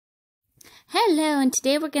Hello, and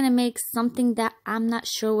today we're going to make something that I'm not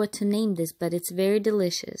sure what to name this, but it's very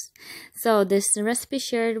delicious. So this recipe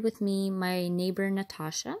shared with me my neighbor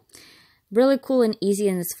Natasha. Really cool and easy,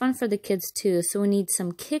 and it's fun for the kids too. So we need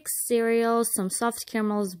some Kix cereal, some soft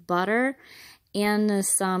caramels, butter, and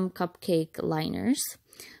some cupcake liners.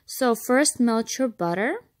 So first melt your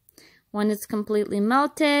butter. When it's completely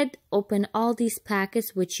melted, open all these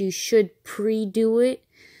packets, which you should pre-do it,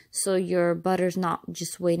 so your butter's not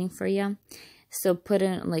just waiting for you. So put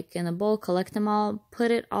it in a bowl, collect them all,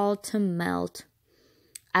 put it all to melt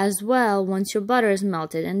as well once your butter is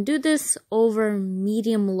melted. And do this over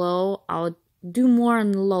medium-low. I'll do more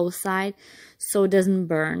on the low side so it doesn't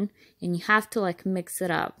burn. And you have to mix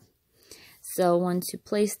it up. So once you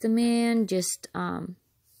place them in, just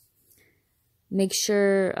make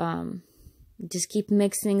sure, just keep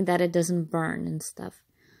mixing that it doesn't burn and stuff.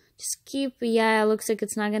 Just keep, it looks like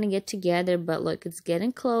it's not going to get together, but look, it's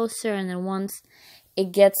getting closer. And then once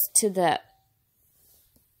it gets to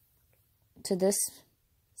this,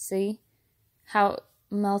 see how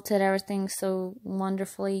melted everything so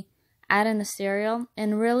wonderfully. Add in the cereal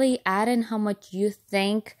and really add in how much you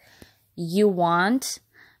think you want.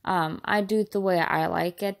 I do it the way I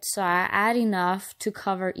like it. So I add enough to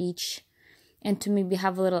cover each and to maybe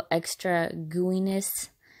have a little extra gooiness.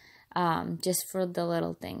 Just for the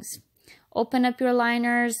little things. Open up your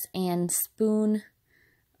liners and spoon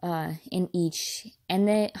in each, and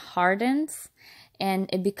it hardens and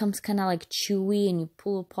it becomes kind of like chewy and you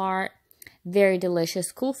pull apart. Very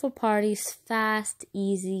delicious, cool for parties, fast,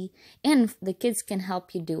 easy, and the kids can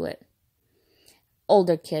help you do it.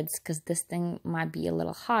 Older kids, because this thing might be a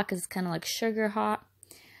little hot because it's kind of like sugar hot.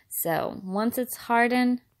 So once it's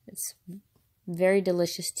hardened, it's very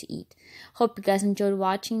delicious to eat. Hope you guys enjoyed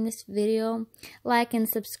watching this video. Like and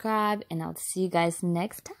subscribe, and I'll see you guys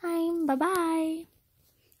next time. Bye bye.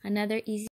 Another easy